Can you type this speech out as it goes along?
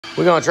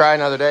We're gonna try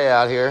another day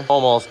out here.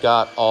 Almost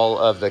got all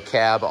of the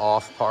cab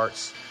off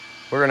parts.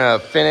 We're gonna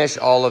finish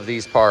all of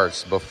these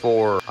parts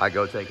before I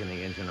go taking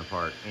the engine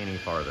apart any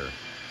farther.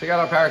 Check out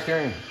our power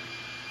steering.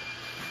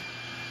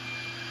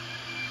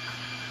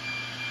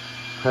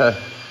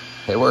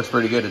 It works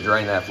pretty good to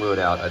drain that fluid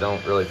out. I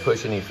don't really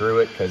push any through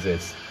it because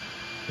it's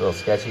a little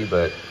sketchy,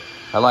 but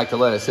I like to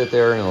let it sit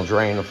there and it'll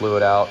drain the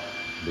fluid out,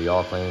 be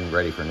all clean,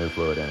 ready for new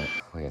fluid in it.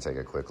 We can take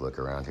a quick look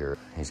around here.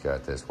 He's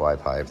got this Y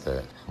pipe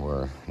that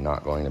we're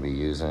not going to be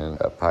using.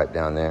 A pipe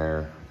down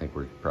there, I think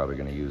we're probably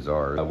gonna use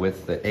ours.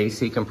 With the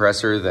AC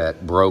compressor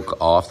that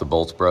broke off, the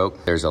bolts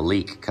broke, there's a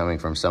leak coming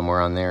from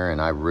somewhere on there, and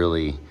I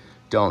really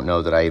don't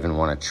know that I even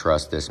want to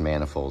trust this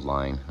manifold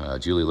line.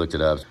 Julie looked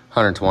it up,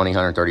 120,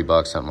 130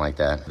 bucks, something like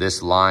that.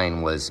 This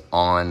line was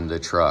on the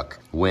truck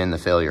when the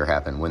failure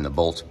happened, when the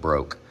bolts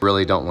broke.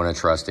 Really don't want to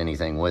trust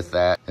anything with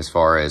that as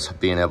far as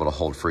being able to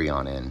hold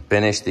Freon in.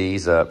 Finish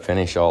these up,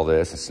 finish all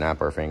this, and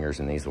snap our fingers,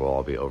 and these will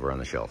all be over on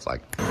the shelf.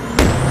 Like,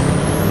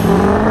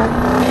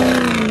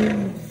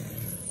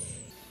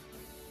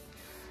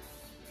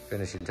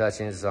 finishing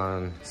touches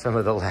on some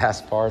of the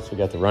last parts. We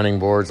got the running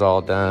boards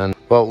all done.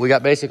 Well, we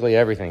got basically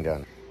everything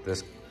done.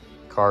 This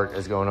cart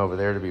is going over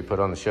there to be put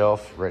on the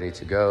shelf, ready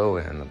to go,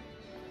 and the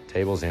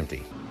table's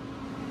empty.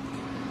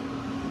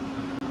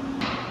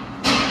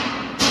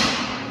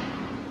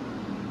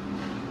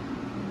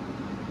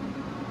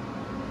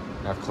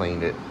 I've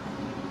cleaned it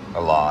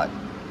a lot.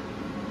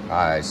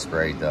 I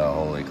sprayed the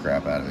holy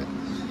crap out of it.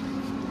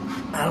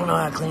 I don't know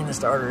how clean the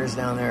starter is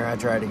down there. I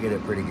tried to get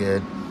it pretty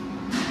good.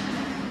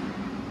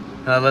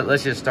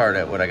 Let's just start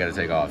at what I got to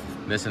take off.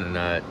 Missing a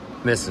nut.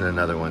 Missing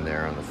another one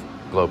there on the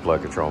glow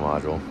plug control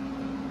module.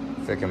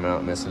 Fickum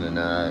out, missing a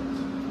nut.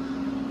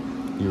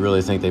 You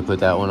really think they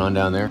put that one on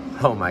down there?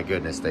 Oh my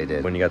goodness, they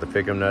did. When you got the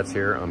Fickum nuts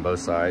here on both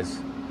sides,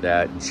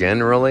 that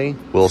generally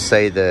will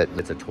say that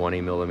it's a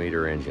 20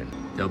 millimeter engine.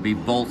 There'll be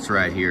bolts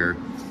right here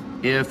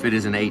if it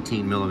is an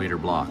 18 millimeter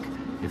block.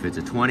 If it's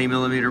a 20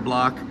 millimeter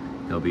block,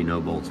 there'll be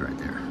no bolts right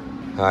there.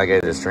 I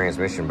gave this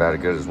transmission about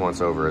as good as once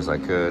over as I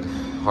could.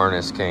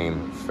 Harness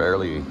came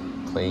fairly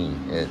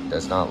clean. It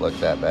does not look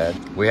that bad.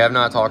 We have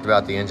not talked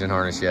about the engine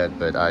harness yet,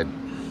 but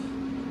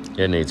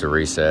it needs a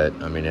reset.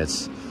 I mean,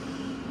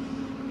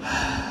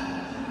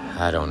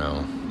 I don't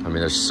know. I mean,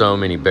 there's so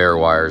many bare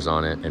wires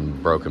on it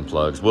and broken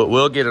plugs.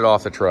 We'll get it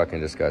off the truck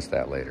and discuss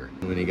that later.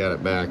 When he got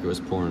it back, it was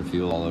pouring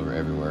fuel all over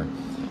everywhere.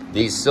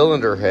 These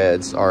cylinder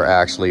heads are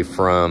actually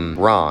from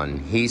Ron.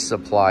 He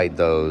supplied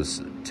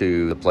those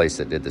to the place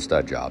that did the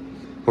stud job.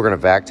 We're gonna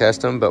vac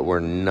test them, but we're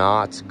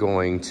not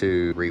going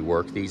to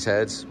rework these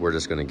heads. We're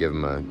just gonna give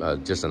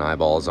them just an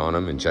eyeballs on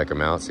them and check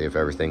them out, see if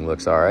everything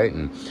looks all right.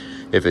 And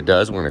if it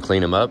does, we're gonna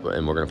clean them up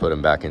and we're gonna put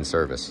them back in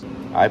service.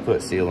 I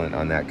put sealant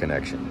on that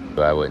connection,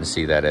 but I wouldn't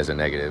see that as a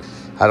negative.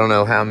 I don't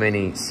know how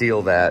many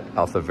seal that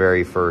off the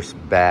very first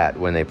bat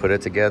when they put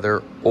it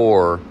together,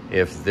 or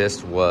if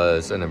this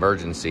was an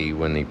emergency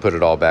when they put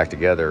it all back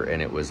together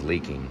and it was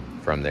leaking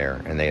from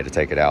there and they had to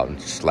take it out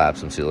and slap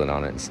some sealant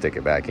on it and stick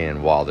it back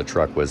in while the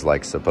truck was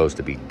like supposed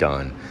to be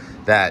done.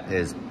 That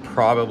is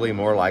probably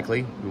more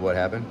likely what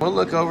happened. We'll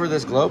look over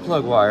this glow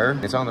plug wire.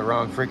 It's on the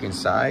wrong freaking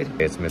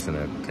side. It's missing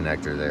a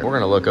connector there. We're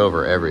gonna look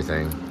over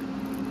everything.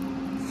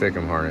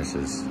 Fickum harness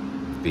is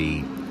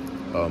beat.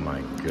 Oh my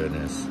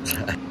goodness.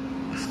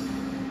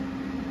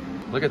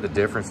 Look at the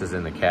differences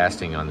in the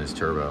casting on this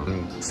turbo.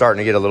 I'm starting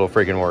to get a little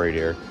freaking worried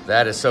here.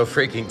 That is so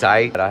freaking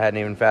tight. I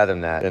hadn't even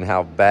fathomed that and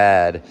how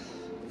bad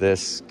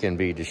this can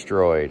be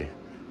destroyed.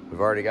 We've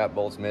already got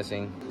bolts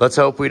missing. Let's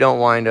hope we don't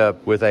wind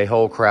up with a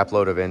whole crap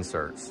load of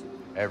inserts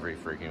every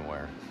freaking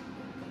where.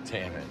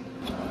 Damn it.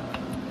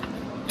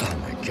 Oh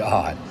my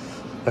God.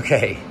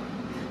 Okay,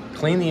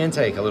 clean the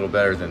intake a little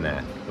better than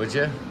that, would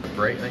you?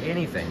 Break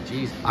anything,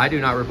 jeez. I do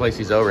not replace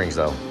these O-rings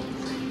though.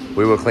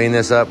 We will clean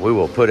this up. We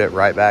will put it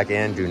right back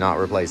in. Do not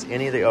replace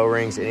any of the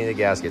O-rings, any of the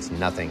gaskets,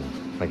 nothing.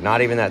 Like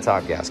not even that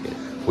top gasket.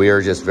 We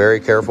are just very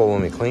careful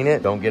when we clean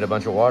it. Don't get a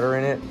bunch of water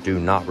in it. Do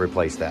not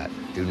replace that.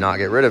 Do not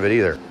get rid of it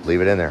either. Leave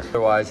it in there.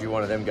 Otherwise, you're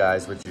one of them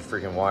guys with your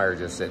freaking wire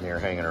just sitting here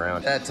hanging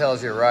around. That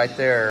tells you right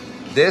there.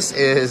 This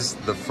is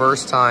the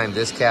first time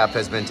this cap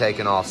has been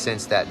taken off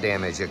since that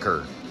damage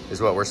occurred, is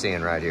what we're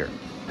seeing right here.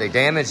 They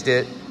damaged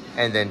it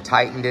and then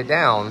tightened it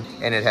down,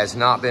 and it has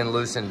not been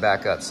loosened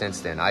back up since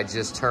then. I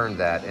just turned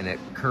that and it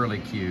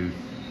curly-cued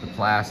the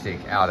plastic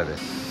out of it.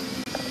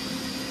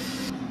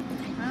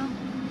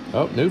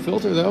 Oh, new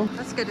filter though.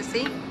 That's good to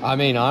see. I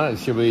mean,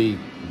 honestly, should we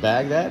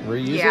bag that and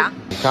reuse it? Yeah.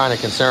 I'm kind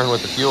of concerned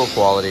with the fuel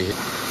quality.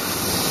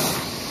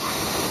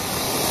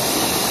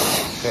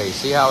 Okay,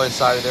 see how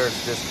inside of there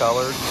it's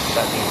discolored?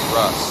 That means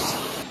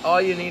rust.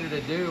 All you needed to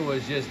do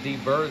was just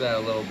deburr that a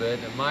little bit.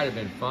 It might have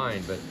been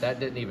fine, but that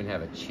didn't even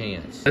have a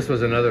chance. This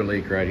was another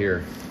leak right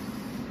here.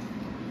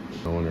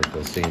 I wonder if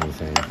they'll see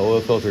anything. The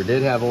oil filter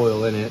did have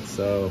oil in it,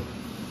 so.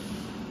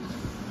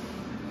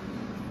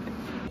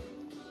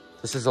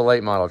 This is a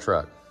late model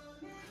truck.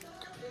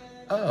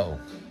 Oh.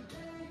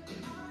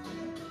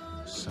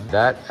 So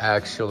that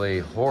actually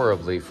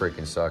horribly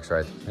freaking sucks,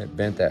 right? It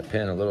bent that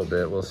pin a little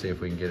bit. We'll see if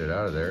we can get it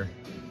out of there.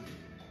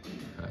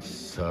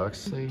 sucks.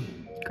 See?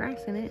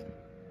 Grass in it.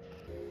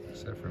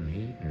 Is that from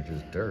heat or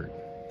just dirt?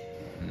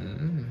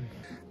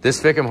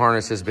 This Fickum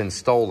harness has been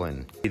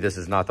stolen. This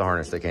is not the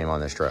harness that came on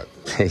this truck.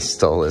 They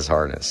stole his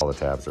harness. All the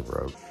tabs are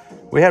broke.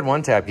 We had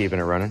one tab keeping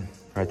it running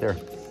right there.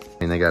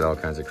 And they got all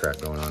kinds of crap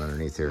going on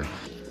underneath here.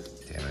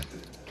 Damn it.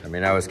 I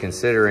mean, I was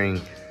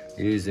considering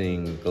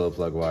using glow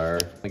plug wire.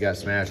 It got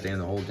smashed and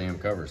the whole damn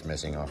cover's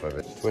missing off of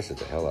it. Twisted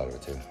the hell out of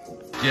it too.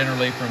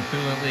 Generally from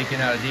coolant leaking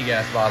out of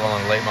degas bottle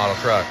on a late model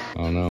truck.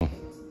 Oh no,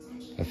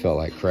 I felt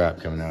like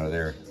crap coming out of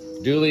there.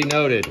 Duly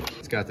noted.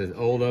 It's got the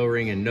old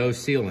O-ring and no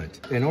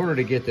sealant. In order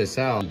to get this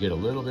out, you get a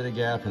little bit of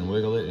gap and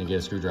wiggle it and get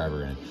a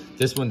screwdriver in.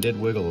 This one did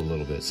wiggle a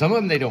little bit. Some of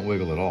them, they don't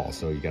wiggle at all,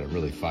 so you gotta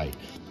really fight.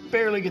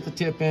 Barely get the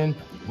tip in,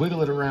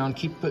 wiggle it around,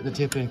 keep putting the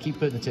tip in, keep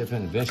putting the tip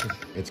in, eventually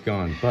it's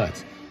gone.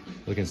 But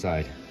look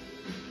inside.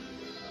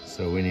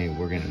 So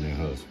we're getting a new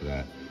hose for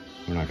that.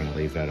 We're not gonna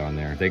leave that on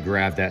there. They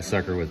grabbed that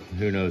sucker with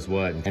who knows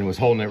what and was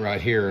holding it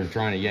right here and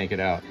trying to yank it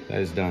out.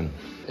 That is done.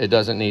 It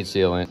doesn't need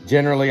sealant.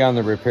 Generally on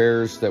the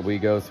repairs that we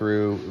go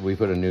through, we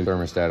put a new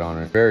thermostat on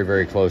it. Very,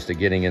 very close to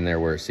getting in there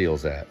where it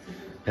seals at.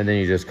 And then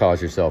you just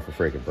cause yourself a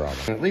freaking problem.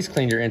 At least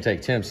clean your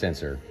intake temp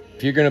sensor.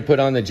 If you're gonna put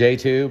on the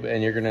J-tube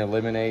and you're gonna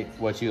eliminate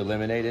what you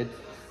eliminated,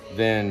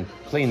 then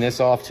clean this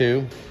off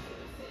too.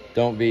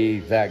 Don't be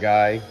that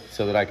guy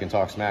so that I can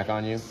talk smack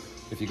on you.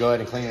 If you go ahead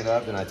and clean it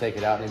up, then I take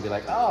it out and be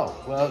like, oh,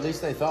 well, at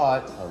least they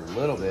thought a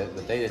little bit,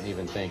 but they didn't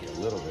even think a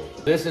little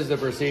bit. This is the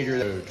procedure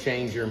to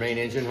change your main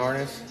engine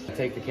harness.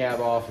 Take the cab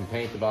off and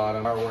paint the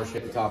bottom, power wash,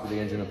 get the top of the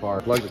engine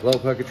apart, plug the glow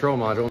plug control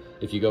module.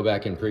 If you go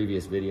back in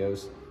previous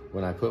videos,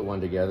 when I put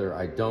one together,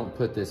 I don't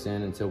put this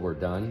in until we're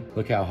done.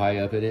 Look how high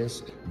up it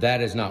is.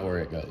 That is not where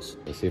it goes.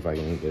 Let's see if I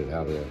can get it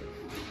out of there.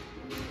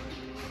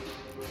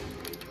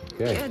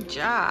 Okay. Good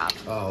job.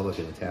 Oh, look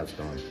at the tab's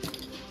gone.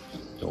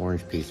 The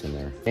orange piece in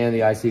there. And the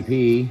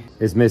ICP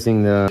is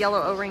missing the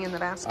yellow O-ring in the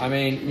basket. I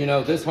mean, you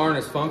know, this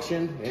harness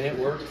functioned and it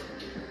worked,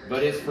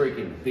 but it's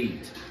freaking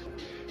beat.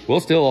 We'll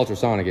still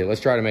ultrasonic it.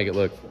 Let's try to make it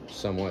look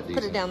somewhat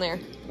decent. Put it down there.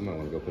 I might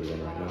want to go put it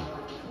in right now.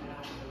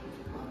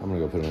 I'm gonna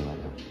go put it in right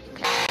now.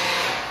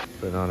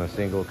 Put on a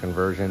single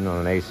conversion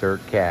on an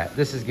A-cert cat.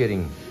 This is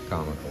getting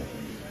comical.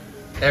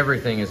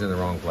 Everything is in the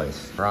wrong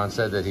place. Ron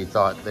said that he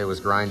thought they was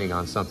grinding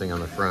on something on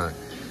the front.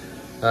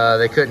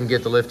 They couldn't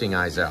get the lifting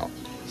eyes out,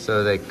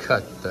 so they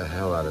cut the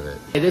hell out of it.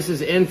 Hey, this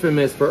is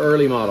infamous for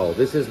early model.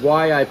 This is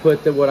why I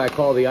put what I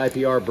call the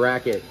IPR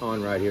bracket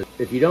on right here.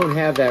 If you don't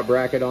have that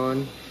bracket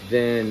on,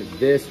 then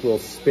this will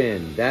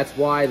spin. That's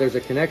why there's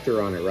a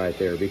connector on it right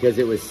there, because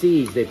it was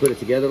seized. They put it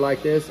together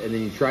like this, and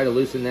then you try to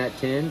loosen that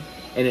tin,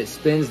 and it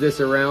spins this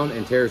around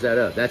and tears that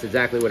up. That's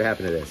exactly what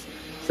happened to this.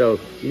 So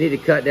you need to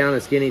cut down a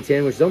skinny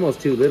tin, which is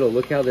almost too little.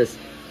 Look how this,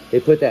 they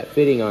put that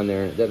fitting on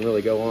there, and it doesn't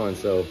really go on.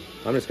 So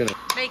I'm just gonna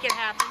make it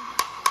happen.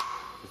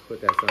 Just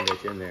put that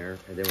sandwich in there,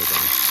 and then we're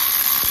done.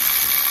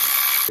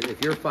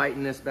 If you're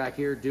fighting this back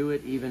here, do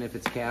it even if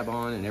it's cab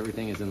on and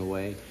everything is in the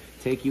way.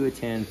 Take you a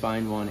tin,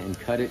 find one, and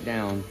cut it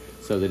down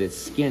so that it's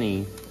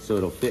skinny, so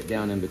it'll fit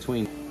down in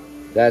between.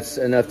 That's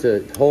enough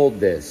to hold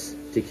this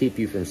to keep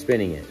you from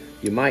spinning it.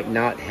 You might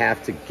not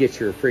have to get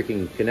your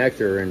freaking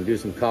connector and do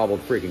some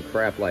cobbled freaking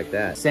crap like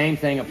that. Same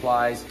thing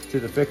applies to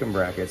the Fickum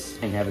brackets,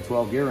 and have a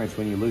 12 gear wrench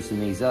when you loosen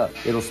these up.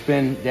 It'll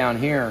spin down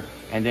here,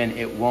 and then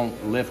it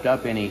won't lift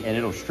up any, and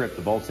it'll strip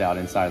the bolts out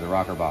inside of the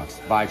rocker box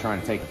by trying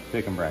to take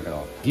the Fickum bracket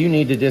off. If you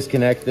need to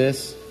disconnect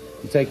this,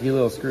 you take your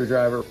little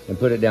screwdriver and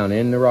put it down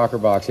in the rocker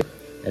box,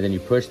 and then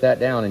you push that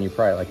down and you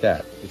pry it like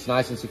that. It's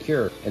nice and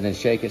secure, and then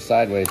shake it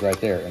sideways right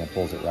there, and it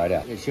pulls it right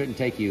out. It shouldn't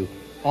take you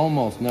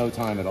almost no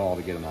time at all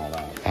to get them all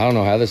out. I don't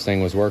know how this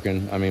thing was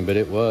working. I mean, but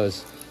it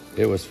was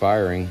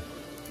firing.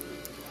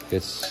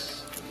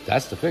 That's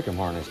the Fickum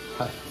harness.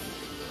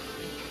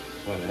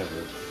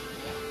 Whatever.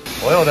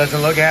 Oil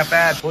doesn't look half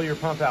bad. Pull your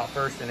pump out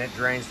first, and it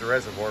drains the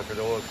reservoir for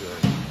the oil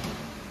cooler.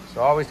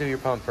 So always do your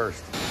pump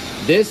first.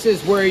 This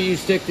is where you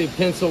stick the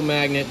pencil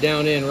magnet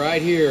down in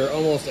right here,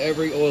 almost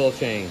every oil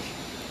change.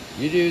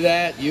 You do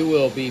that, you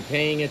will be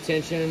paying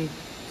attention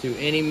to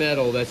any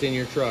metal that's in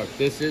your truck.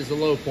 This is the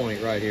low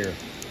point right here.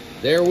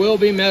 There will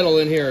be metal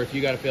in here if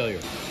you got a failure.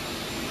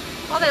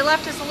 Well, they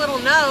left us a little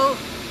note.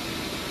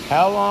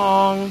 How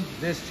long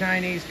this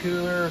Chinese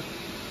cooler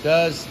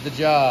does the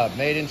job.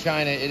 Made in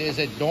China. It is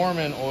a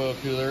Dorman oil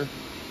cooler,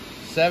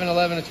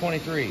 7/11 to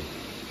 23.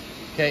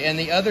 Okay, and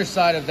the other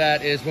side of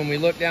that is when we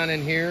look down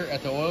in here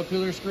at the oil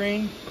cooler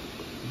screen,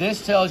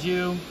 this tells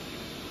you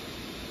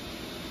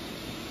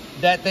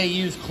that they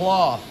use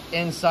cloth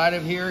inside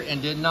of here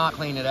and did not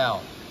clean it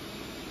out.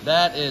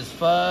 That is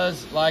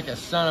fuzz like a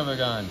son of a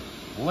gun.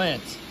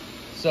 Lint.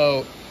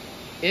 So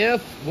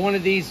if one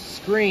of these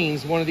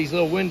screens, one of these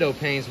little window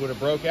panes would have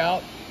broke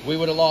out, we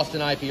would have lost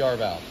an IPR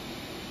valve,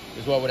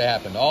 is what would have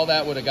happened. All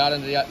that would have got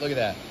into the, look at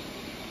that.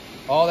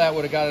 All that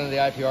would have got into the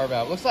IPR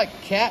valve. Looks like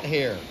cat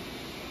hair.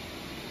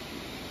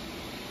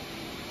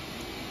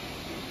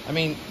 I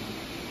mean,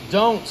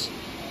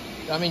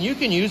 you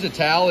can use a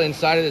towel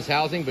inside of this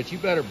housing, but you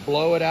better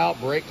blow it out,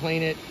 brake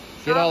clean it,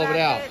 get all of it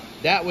out.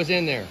 That was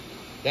in there.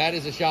 That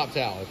is a shop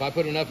towel. If I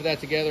put enough of that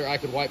together, I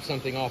could wipe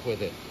something off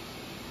with it.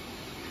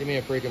 Give me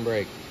a freaking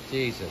break.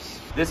 Jesus.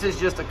 This is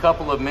just a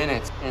couple of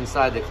minutes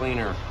inside the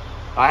cleaner.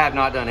 I have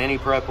not done any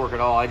prep work at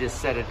all. I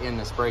just set it in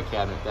the spray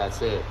cabinet,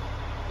 that's it.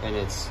 And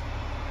it's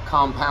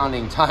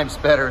compounding times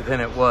better than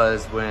it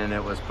was when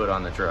it was put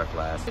on the truck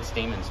last. It's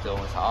steaming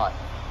still, it's hot.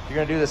 If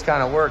you're gonna do this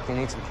kind of work, you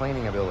need some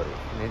cleaning ability.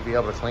 You need to be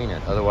able to clean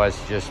it. Otherwise,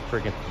 you just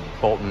freaking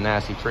bolting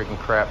nasty freaking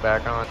crap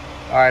back on.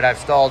 All right, I've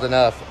stalled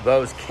enough.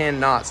 Those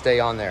cannot stay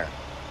on there.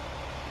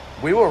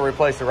 We will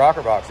replace the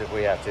rocker box if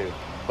we have to,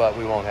 but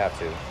we won't have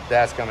to.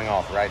 That's coming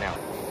off right now.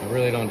 I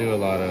really don't do a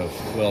lot of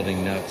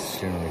welding nuts.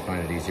 Generally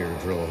find it easier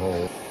to drill a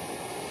hole.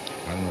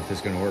 I don't know if this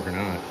is gonna work or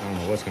not. I don't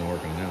know what's gonna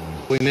work on that one.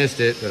 We missed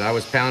it, but I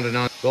was pounding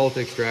on the bolt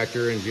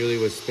extractor and Julie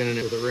was spinning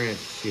it with a wrench.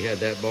 She had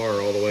that bar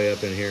all the way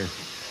up in here,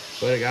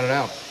 but I got it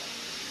out.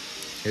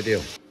 Good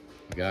deal.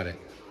 You got it.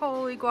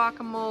 Holy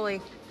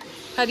guacamole.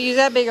 How to use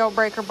that big old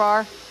breaker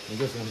bar? And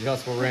just an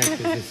adjustable wrench, 'cause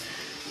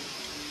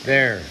it's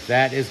there.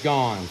 That is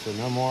gone. So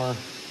no more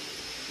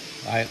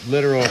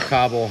literal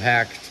cobble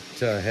hacked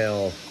to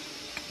hell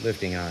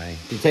lifting eye.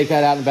 You take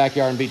that out in the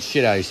backyard and beat the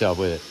shit out of yourself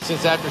with it.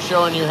 Since after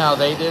showing you how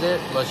they did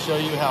it, let's show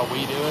you how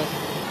we do it.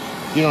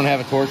 If you don't have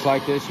a torch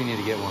like this, you need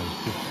to get one.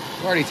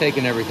 We've already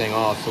taken everything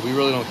off, so we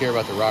really don't care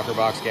about the rocker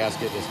box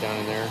gasket that's down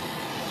in there,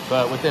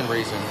 but within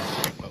reason.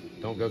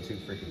 Don't go too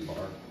freaking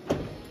far.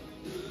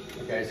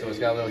 Okay, so it's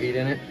got a little heat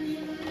in it.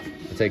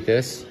 I'll take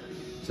this.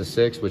 It's a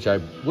 6, which I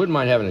wouldn't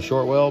mind having a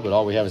short well, but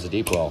all we have is a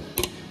deep well.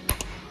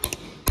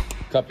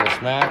 A couple of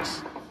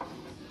smacks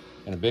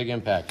and a big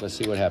impact. Let's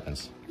see what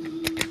happens.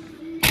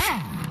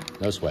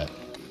 No sweat.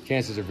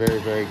 Chances are very,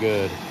 very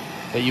good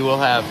that you will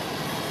have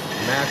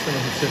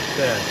maximum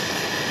success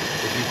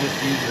if you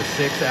just use the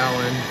 6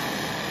 Allen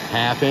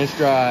 1/2-inch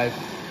drive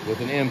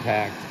with an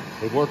impact.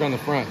 It'd work on the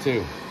front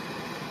too.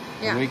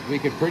 Yeah. And we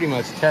could pretty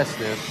much test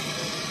this.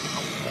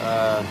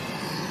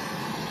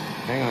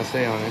 Hang on,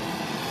 stay on it.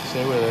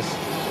 Stay with us.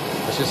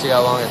 Let's just see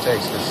how long it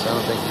takes, because I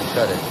don't think you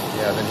cut it.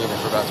 Yeah, I've been needing it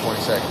for about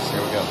 20 seconds.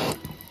 Here we go.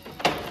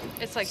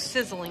 It's like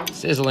sizzling.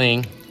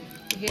 Sizzling.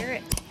 You hear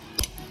it?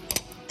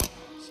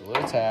 Just a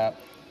little tap.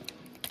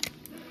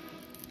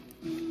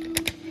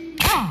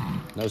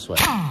 No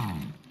sweat.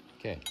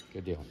 Okay,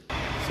 good deal.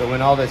 So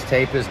when all this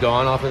tape is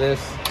gone off of this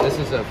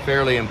is a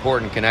fairly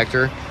important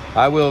connector.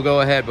 I will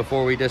go ahead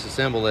before we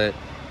disassemble it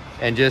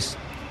and just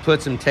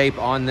put some tape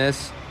on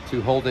this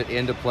to hold it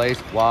into place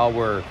while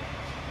we're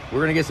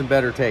gonna get some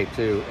better tape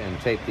too and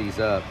tape these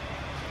up.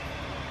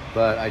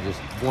 But I just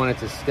want it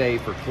to stay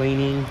for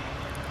cleaning.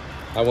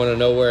 I want to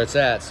know where it's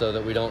at so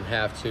that we don't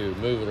have to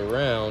move it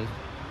around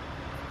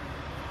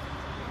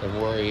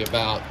and worry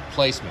about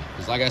placement.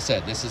 Because like I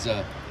said, this is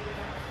a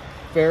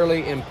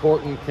fairly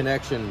important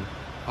connection.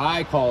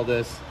 I call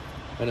this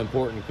an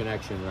important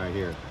connection right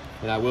here.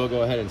 And I will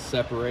go ahead and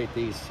separate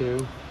these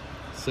two,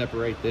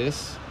 separate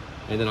this,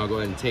 and then I'll go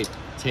ahead and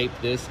tape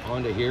this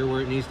onto here where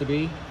it needs to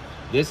be.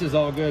 This is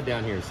all good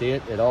down here. See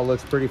it? It all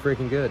looks pretty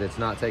freaking good. It's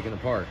not taken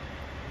apart.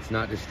 It's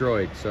not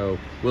destroyed. So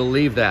we'll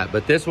leave that.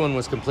 But this one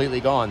was completely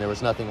gone. There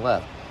was nothing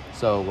left.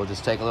 So we'll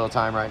just take a little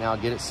time right now,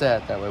 get it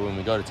set. That way when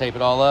we go to tape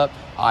it all up,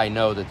 I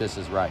know that this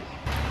is right.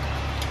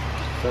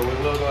 So we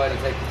will go ahead and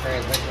take the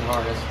transmission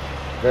harness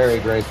very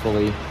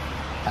gracefully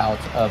out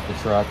of the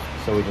truck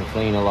so we can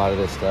clean a lot of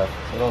this stuff.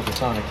 The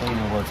ultrasonic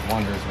cleaner works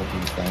wonders with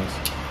these things.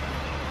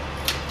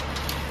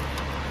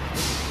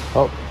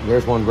 Oh,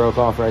 there's one broke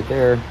off right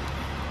there.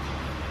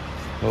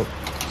 Oh,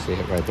 see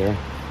it right there?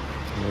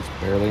 It's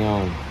barely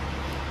on.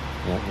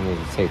 Yeah, we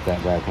need to tape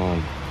that back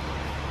on.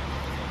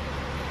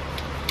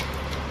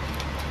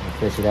 I'll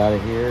fish it out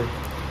of here.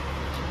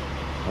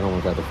 I don't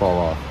want that to fall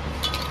off.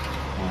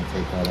 I want to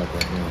tape that up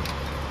right now.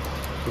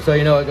 Just so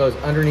you know, it goes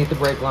underneath the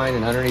brake line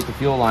and underneath the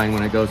fuel line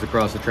when it goes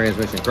across the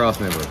transmission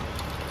crossmember.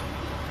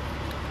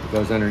 It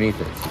goes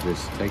underneath it. So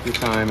just take your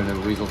time and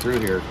it'll weasel through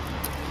here.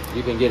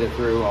 You can get it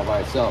through all by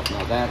itself.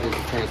 Now that is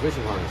the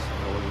transmission harness.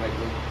 We'll make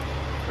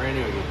it brand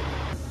new again.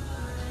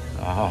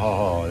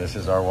 Oh, this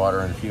is our water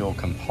and fuel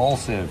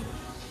compulsive.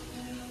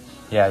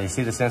 Yeah, you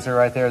see the sensor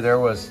right there? There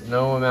was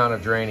no amount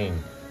of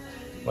draining.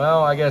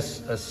 Well, I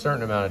guess a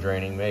certain amount of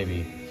draining,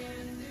 maybe.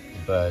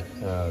 But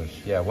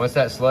yeah, once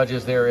that sludge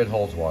is there, it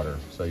holds water.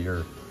 So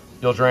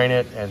you'll drain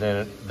it, and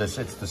then it's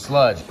the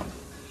sludge.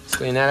 Let's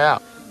clean that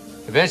out.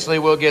 Eventually,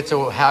 we'll get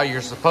to how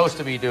you're supposed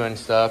to be doing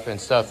stuff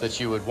and stuff that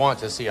you would want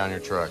to see on your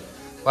truck.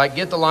 Like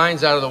get the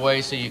lines out of the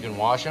way so you can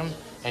wash them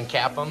and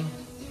cap them.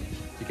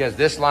 Because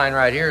this line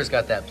right here has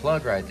got that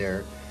plug right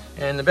there.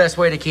 And the best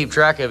way to keep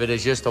track of it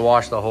is just to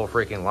wash the whole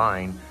freaking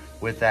line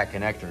with that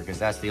connector, because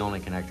that's the only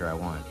connector I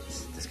want.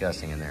 It's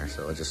disgusting in there.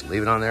 So I'll just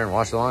leave it on there and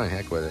wash the line.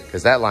 Heck with it.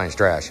 Because that line's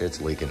trash.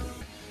 It's leaking.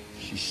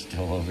 She's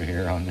still over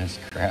here on this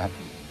crap.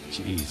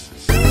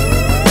 Jesus.